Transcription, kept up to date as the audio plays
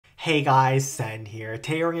Hey guys, Sen here.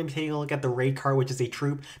 Today we're going to be taking a look at the raid card, which is a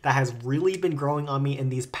troop that has really been growing on me in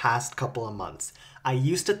these past couple of months. I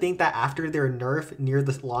used to think that after their nerf near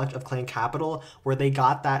the launch of Clan Capital, where they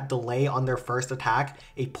got that delay on their first attack,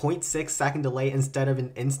 a 0.6 second delay instead of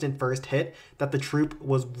an instant first hit, that the troop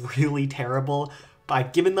was really terrible. But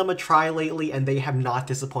I've given them a try lately and they have not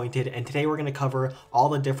disappointed, and today we're going to cover all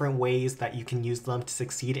the different ways that you can use them to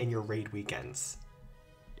succeed in your raid weekends.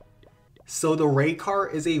 So the raid car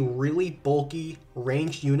is a really bulky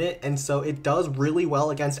ranged unit, and so it does really well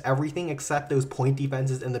against everything except those point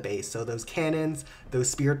defenses in the base. So those cannons, those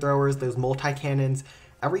spear throwers, those multi-cannons,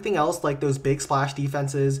 everything else like those big splash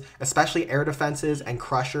defenses, especially air defenses and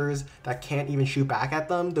crushers that can't even shoot back at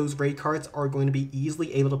them, those raid cards are going to be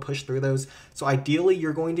easily able to push through those. So ideally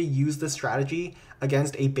you're going to use this strategy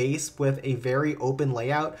against a base with a very open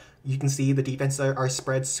layout. You can see the defenses are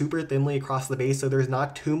spread super thinly across the base, so there's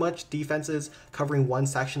not too much defenses covering one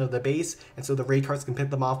section of the base, and so the raid cards can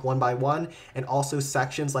pick them off one by one. And also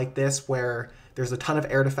sections like this where there's a ton of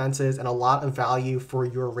air defenses and a lot of value for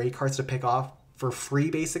your raid cards to pick off for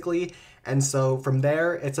free basically. And so from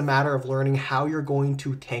there, it's a matter of learning how you're going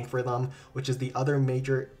to tank for them, which is the other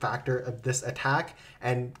major factor of this attack.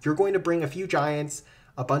 And you're going to bring a few giants,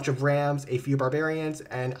 a bunch of rams, a few barbarians,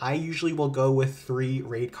 and I usually will go with 3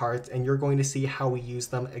 raid cards, and you're going to see how we use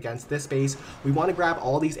them against this base. We want to grab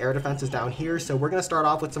all these air defenses down here, so we're going to start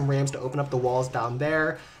off with some rams to open up the walls down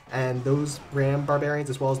there, and those ram barbarians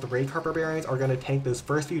as well as the raid card barbarians are going to tank those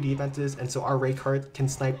first few defenses, and so our raid card can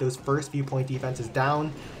snipe those first few point defenses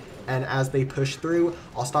down. And as they push through,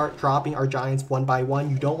 I'll start dropping our giants one by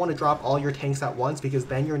one. You don't want to drop all your tanks at once because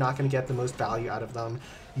then you're not going to get the most value out of them.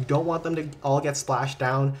 You don't want them to all get splashed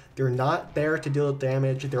down. They're not there to deal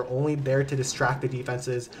damage. They're only there to distract the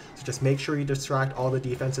defenses. So just make sure you distract all the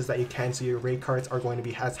defenses that you can so your raid cards are going to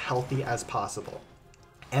be as healthy as possible.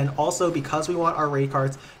 And also, because we want our raid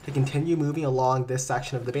cards to continue moving along this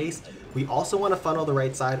section of the base, we also want to funnel the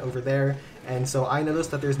right side over there. And so I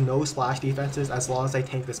noticed that there's no splash defenses as long as I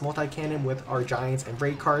tank this multi-cannon with our giants and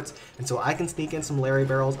raid cards. And so I can sneak in some Larry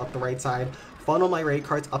barrels up the right side, funnel my raid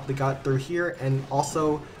cards up the gut through here. And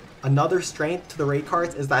also another strength to the raid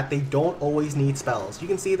cards is that they don't always need spells. You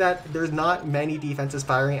can see that there's not many defenses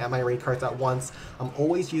firing at my raid cards at once. I'm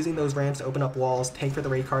always using those rams to open up walls, tank for the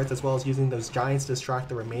raid cards, as well as using those giants to distract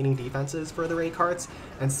the remaining defenses for the raid cards.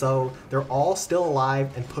 And so they're all still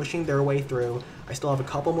alive and pushing their way through. I still have a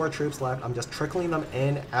couple more troops left. I'm just trickling them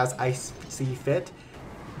in as I see fit.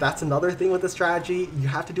 That's another thing with the strategy. You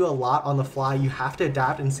have to do a lot on the fly. You have to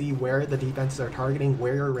adapt and see where the defenses are targeting,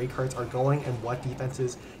 where your raid cards are going, and what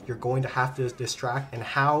defenses you're going to have to distract and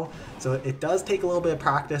how. So it does take a little bit of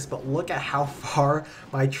practice, but look at how far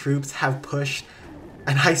my troops have pushed.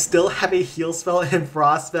 And I still have a heal spell and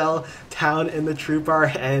frost spell down in the troop bar,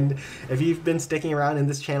 and if you've been sticking around in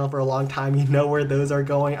this channel for a long time, you know where those are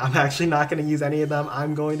going. I'm actually not going to use any of them.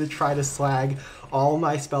 I'm going to try to slag all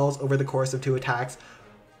my spells over the course of 2 attacks.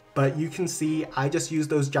 But you can see I just used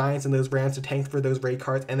those giants and those rams to tank for those raid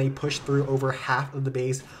cards, and they pushed through over half of the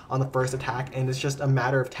base on the first attack, and it's just a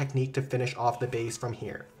matter of technique to finish off the base from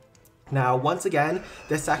here. Now, once again,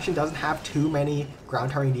 this section doesn't have too many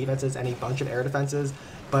ground targeting defenses and a bunch of air defenses,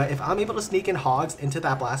 but if I'm able to sneak in hogs into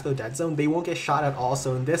that blast bow dead zone, they won't get shot at all.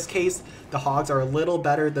 So in this case, the hogs are a little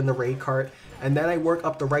better than the raid cart. And then I work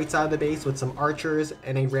up the right side of the base with some archers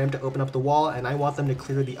and a ram to open up the wall, and I want them to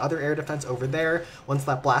clear the other air defense over there. Once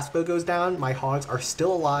that blast bow goes down, my hogs are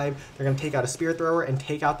still alive. They're going to take out a spear thrower and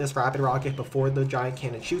take out this rapid rocket before the giant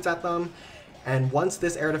cannon shoots at them. And once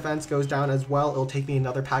this air defense goes down as well, it'll take me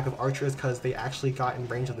another pack of archers because they actually got in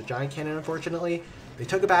range of the giant cannon, unfortunately. They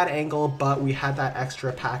took a bad angle, but we had that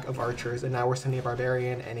extra pack of archers, and now we're sending a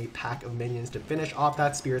barbarian and a pack of minions to finish off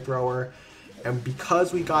that spear thrower. And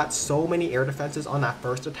because we got so many air defenses on that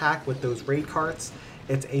first attack with those raid carts,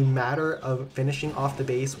 it's a matter of finishing off the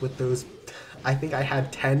base with those. I think I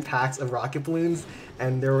had 10 packs of rocket balloons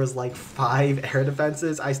and there was like 5 air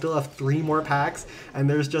defenses. I still have 3 more packs, and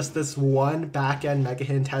there's just this one back end Mega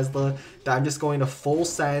Hidden Tesla that I'm just going to full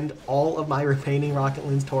send all of my remaining rocket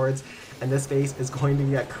balloons towards, and this base is going to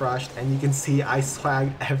get crushed. And you can see I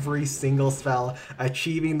swagged every single spell,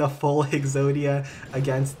 achieving the full Exodia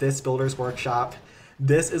against this Builder's Workshop.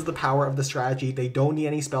 This is the power of the strategy. They don't need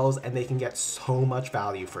any spells and they can get so much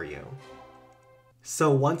value for you.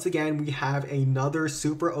 So once again, we have another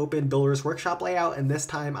super open Builder's Workshop layout, and this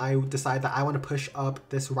time I decide that I want to push up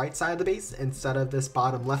this right side of the base instead of this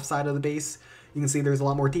bottom left side of the base. You can see there's a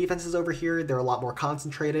lot more defenses over here, they're a lot more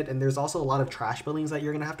concentrated, and there's also a lot of trash buildings that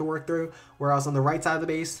you're going to have to work through, whereas on the right side of the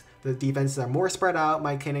base, The defenses are more spread out.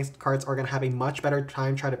 My cannon carts are going to have a much better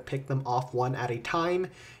time trying to pick them off one at a time.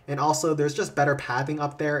 And also, there's just better pathing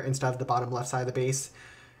up there instead of the bottom left side of the base.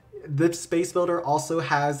 The Space Builder also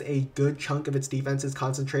has a good chunk of its defenses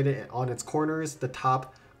concentrated on its corners, the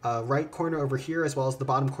top right corner over here as well as the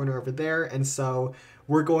bottom corner over there, and so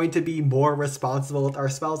we're going to be more responsible with our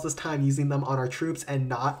spells this time, using them on our troops and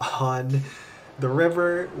not on the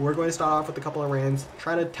river. We're going to start off with a couple of rams,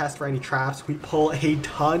 trying to test for any traps. We pull a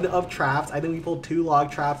ton of traps. I think we pulled 2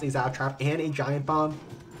 log traps, a zap trap, and a giant bomb.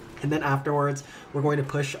 And then afterwards, we're going to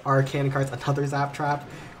push our cannon carts another zap trap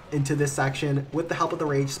into this section with the help of the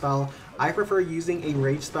rage spell. I prefer using a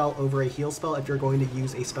rage spell over a heal spell if you're going to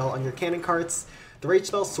use a spell on your cannon carts. The rage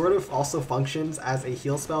spell sort of also functions as a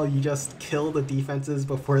heal spell. You just kill the defenses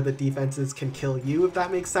before the defenses can kill you, if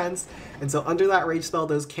that makes sense. And so under that rage spell,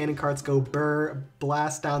 those cannon carts go burr,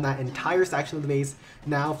 blast down that entire section of the base,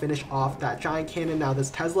 now finish off that giant cannon. Now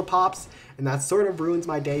this Tesla pops, and that sort of ruins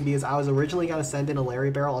my day because I was originally going to send in a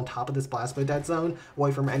Larry Barrel on top of this Blastbow Dead Zone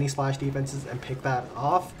away from any splash defenses and pick that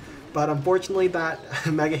off. But unfortunately, that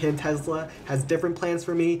Mega Hit Tesla has different plans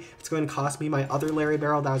for me. It's going to cost me my other Larry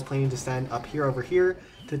Barrel that I was planning to send up here over here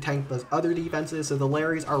to tank those other defenses. So the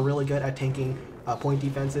Larrys are really good at tanking point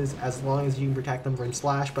defenses as long as you can protect them from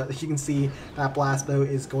splash. But as you can see, that Blastbow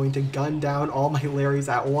is going to gun down all my Larrys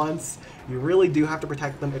at once. You really do have to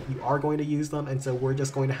protect them if you are going to use them. And so we're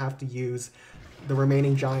just going to have to use the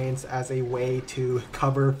remaining giants as a way to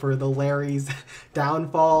cover for the Larry's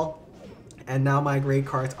downfall. And now my raid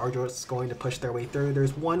carts are just going to push their way through.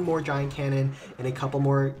 There's one more giant cannon and a couple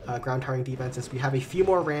more ground towering defenses. We have a few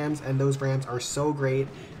more rams, and those rams are so great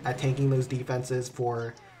at tanking those defenses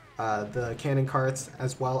for the cannon carts,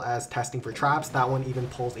 as well as testing for traps. That one even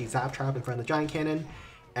pulls a zap trap in front of the giant cannon.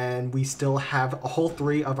 And we still have all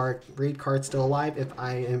 3 of our raid carts still alive, if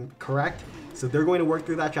I am correct. So they're going to work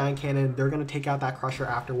through that giant cannon. They're going to take out that crusher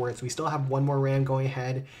afterwards. We still have one more ram going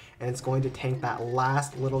ahead, and it's going to tank that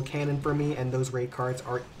last little cannon for me, and those raid carts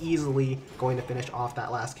are easily going to finish off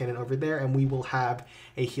that last cannon over there, and we will have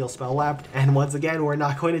a heal spell left. And once again, we're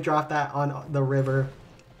not going to drop that on the river.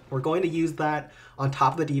 We're going to use that on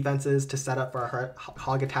top of the defenses to set up for our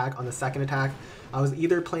hog attack on the second attack. I was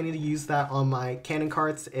either planning to use that on my cannon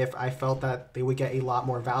carts if I felt that they would get a lot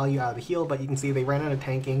more value out of the heal, but you can see they ran out of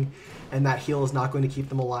tanking, and that heal is not going to keep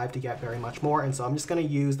them alive to get very much more. And so I'm just going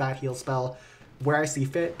to use that heal spell where I see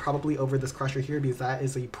fit, probably over this crusher here, because that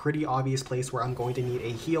is a pretty obvious place where I'm going to need a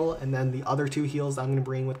heal. And then the other 2 heals I'm going to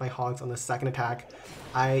bring with my hogs on the second attack,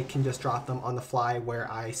 I can just drop them on the fly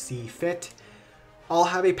where I see fit. I'll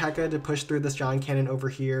have a P.E.K.K.A. to push through this giant cannon over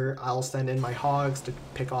here. I'll send in my hogs to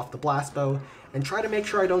pick off the Blastbow and try to make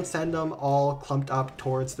sure I don't send them all clumped up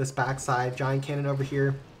towards this backside giant cannon over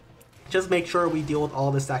here. Just make sure we deal with all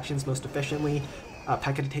the sections most efficiently.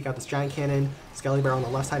 P.E.K.K.A. to take out this giant cannon, Skelly Bear on the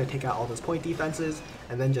left side to take out all those point defenses,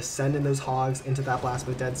 and then just send in those hogs into that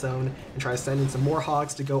Blastbow Dead Zone and try to send in some more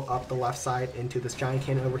hogs to go up the left side into this giant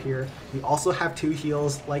cannon over here. We also have 2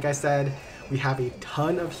 heals, like I said. We have a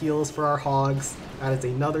ton of heals for our hogs. That is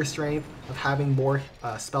another strength of having more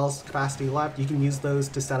spells capacity left. You can use those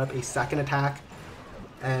to set up a second attack,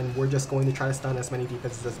 and we're just going to try to stun as many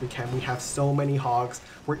defenses as we can. We have so many hogs.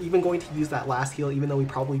 We're even going to use that last heal, even though we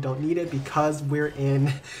probably don't need it, because we're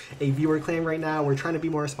in a viewer clan right now. We're trying to be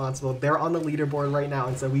more responsible. They're on the leaderboard right now,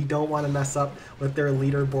 and so we don't want to mess up with their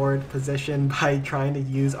leaderboard position by trying to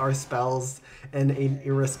use our spells in an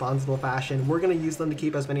irresponsible fashion. We're going to use them to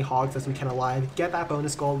keep as many hogs as we can alive, get that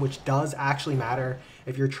bonus gold, which does actually matter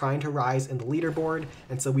if you're trying to rise in the leaderboard.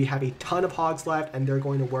 And so we have a ton of hogs left, and they're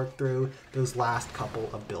going to work through those last couple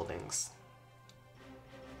of buildings.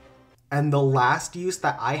 And the last use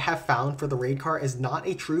that I have found for the raid car is not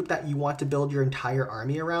a troop that you want to build your entire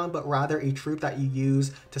army around, but rather a troop that you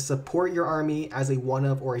use to support your army as a 1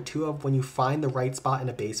 of or a 2 of when you find the right spot in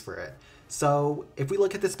a base for it. So if we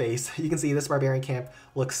look at this base, you can see this barbarian camp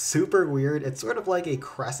looks super weird. It's sort of like a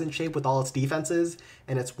crescent shape with all its defenses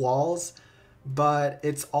and its walls, but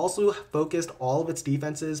it's also focused all of its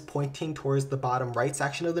defenses pointing towards the bottom right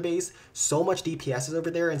section of the base. So much DPS is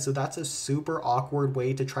over there, and so that's a super awkward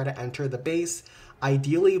way to try to enter the base.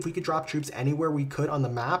 Ideally, if we could drop troops anywhere we could on the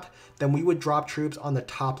map, then we would drop troops on the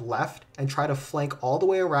top left and try to flank all the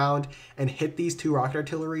way around and hit these 2 rocket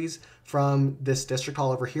artilleries from this district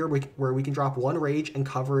hall over here, where we can drop 1 rage and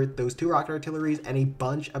cover those 2 rocket artilleries and a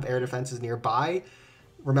bunch of air defenses nearby.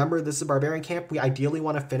 Remember, this is a barbarian camp. We ideally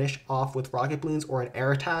want to finish off with rocket balloons or an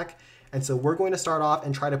air attack, and so we're going to start off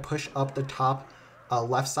and try to push up the top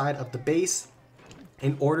left side of the base.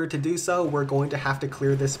 In order to do so, we're going to have to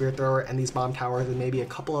clear this spear thrower and these bomb towers and maybe a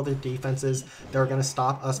couple other defenses that are going to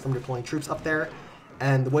stop us from deploying troops up there.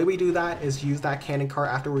 And the way we do that is use that cannon cart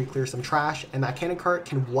after we clear some trash, and that cannon cart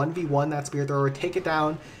can 1v1 that spear thrower, take it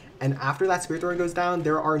down, and after that spear thrower goes down,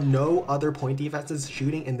 there are no other point defenses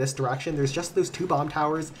shooting in this direction. There's just those 2 bomb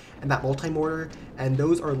towers and that multi-mortar, and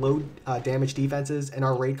those are low damage defenses, and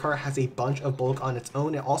our raid cart has a bunch of bulk on its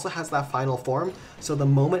own. It also has that final form, so the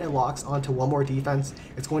moment it locks onto one more defense,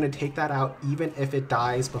 it's going to take that out even if it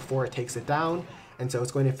dies before it takes it down. And so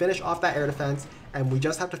it's going to finish off that air defense, and we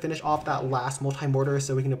just have to finish off that last multi-mortar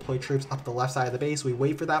so we can deploy troops up the left side of the base. We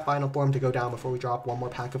wait for that final form to go down before we drop one more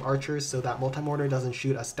pack of archers so that multi-mortar doesn't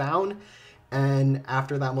shoot us down. And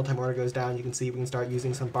after that multi-mortar goes down, you can see we can start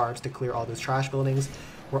using some barbs to clear all those trash buildings.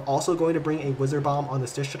 We're also going to bring a wizard bomb on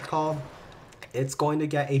this district hall. It's going to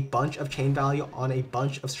get a bunch of chain value on a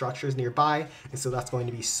bunch of structures nearby, and so that's going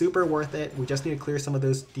to be super worth it. We just need to clear some of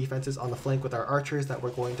those defenses on the flank with our archers that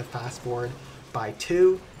we're going to fast forward by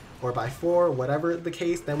 2 or by 4, whatever the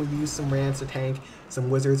case. Then we use some rams to tank some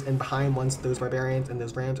wizards in behind once those barbarians and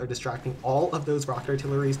those rams are distracting all of those rocket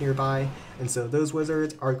artilleries nearby. And so those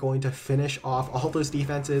wizards are going to finish off all those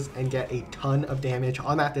defenses and get a ton of damage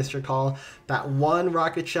on that district hall. That one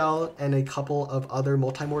rocket shell and a couple of other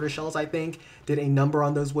multi-mortar shells, I think, did a number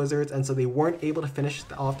on those wizards, and so they weren't able to finish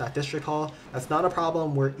off that district hall. That's not a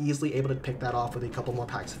problem. We're easily able to pick that off with a couple more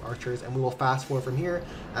packs of archers, and we will fast forward from here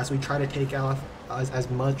as we try to take off as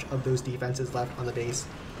much of those defenses left on the base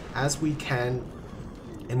as we can.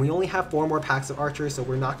 And we only have 4 more packs of archers, so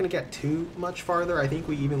we're not going to get too much farther. I think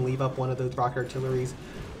we even leave up one of those rocket artilleries,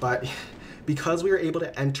 but because we were able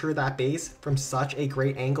to enter that base from such a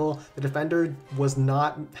great angle, the defender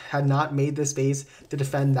had not made this base to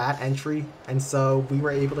defend that entry, and so we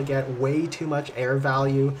were able to get way too much air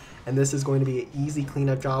value, and this is going to be an easy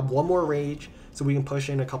cleanup job. One more rage, so we can push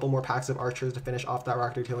in a couple more packs of archers to finish off that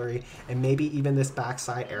rocket artillery, and maybe even this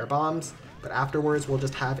backside air bombs. But afterwards, we'll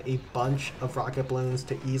just have a bunch of rocket balloons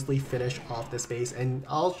to easily finish off this base, and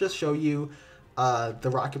I'll just show you the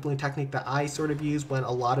rocket balloon technique that I sort of use when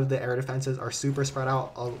a lot of the air defenses are super spread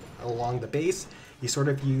out along the base. You sort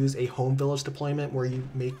of use a home village deployment where you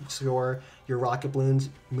make sure your rocket balloons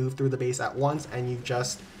move through the base at once and you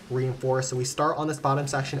just reinforce. So we start on this bottom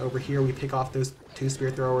section over here, we pick off those 2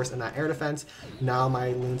 spear throwers and that air defense. Now my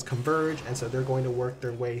loons converge, and so they're going to work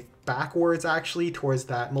their way backwards actually towards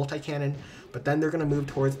that multi-cannon, but then they're going to move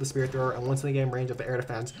towards the spear thrower, and once they get in range of the air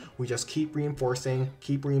defense, we just keep reinforcing.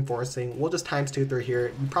 We'll just ×2 through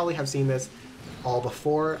here. You probably have seen this all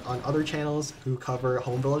before on other channels who cover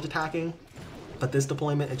home village attacking, but this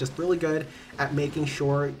deployment is just really good at making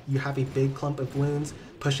sure you have a big clump of loons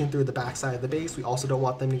pushing through the backside of the base. We also don't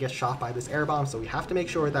want them to get shot by this air bomb, so we have to make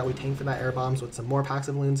sure that we tank for that air bombs with some more packs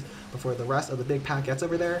of loons before the rest of the big pack gets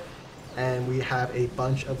over there. And we have a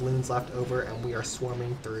bunch of loons left over, and we are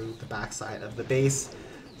swarming through the backside of the base.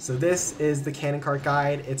 So this is the cannon cart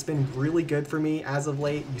guide. It's been really good for me as of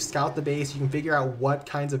late. You scout the base, you can figure out what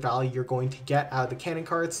kinds of value you're going to get out of the cannon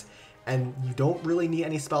carts, and you don't really need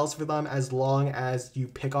any spells for them as long as you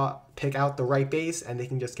pick out the right base, and they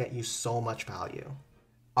can just get you so much value.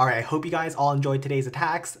 Alright, I hope you guys all enjoyed today's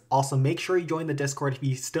attacks. Also, make sure you join the Discord if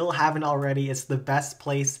you still haven't already. It's the best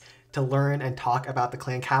place to learn and talk about the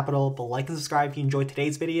clan capital. But like and subscribe if you enjoyed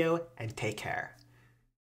today's video, and take care.